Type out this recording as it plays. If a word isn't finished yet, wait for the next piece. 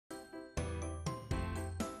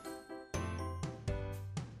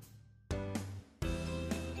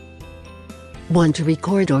Want to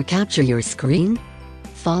record or capture your screen?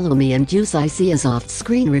 Follow me and use Aiseesoft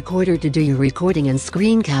Screen Recorder to do your recording and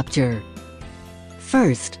screen capture.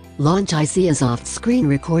 First, launch Aiseesoft Screen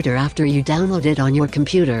Recorder after you download it on your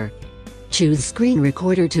computer. Choose Screen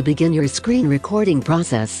Recorder to begin your screen recording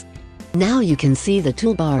process. Now you can see the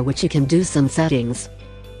toolbar which you can do some settings.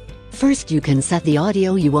 First, you can set the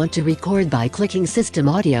audio you want to record by clicking System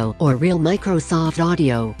Audio or Real Microsoft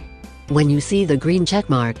Audio. When you see the green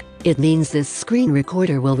checkmark, it means this screen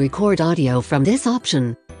recorder will record audio from this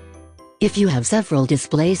option. If you have several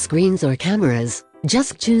display screens or cameras,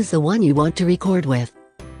 just choose the one you want to record with.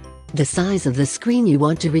 The size of the screen you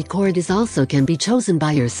want to record also can be chosen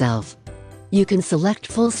by yourself. You can select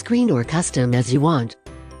full screen or custom as you want.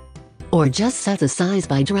 Or just set the size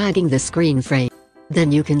by dragging the screen frame.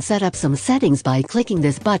 Then you can set up some settings by clicking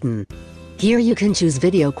this button. Here you can choose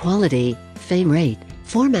video quality, frame rate,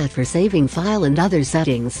 format for saving file and other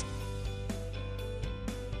settings.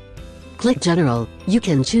 Click General, you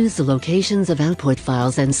can choose the locations of output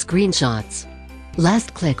files and screenshots.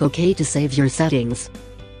 Last, click OK to save your settings.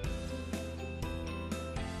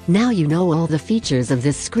 Now you know all the features of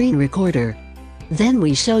this screen recorder. Then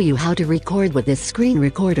we show you how to record with this screen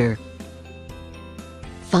recorder.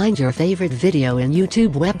 Find your favorite video in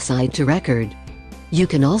YouTube website to record. You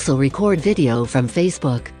can also record video from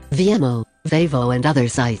Facebook, Vimeo, Vevo and other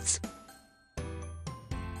sites.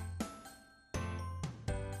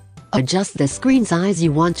 Adjust the screen size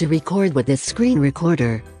you want to record with this screen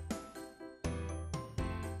recorder.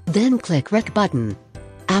 Then click Rec button.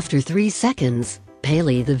 After 3 seconds,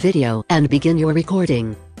 play the video and begin your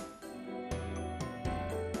recording.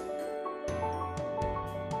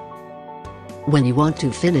 When you want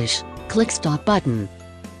to finish, click Stop button.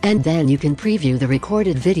 And then you can preview the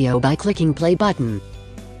recorded video by clicking Play button.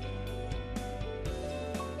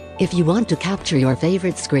 If you want to capture your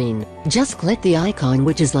favorite screen, just click the icon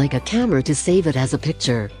which is like a camera to save it as a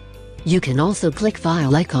picture. You can also click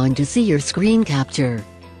File icon to see your screen capture.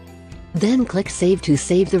 Then click Save to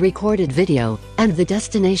save the recorded video, and the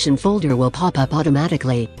destination folder will pop up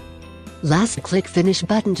automatically. Last, click Finish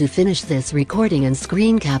button to finish this recording and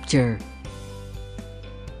screen capture.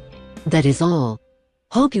 That is all.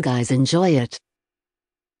 Hope you guys enjoy it.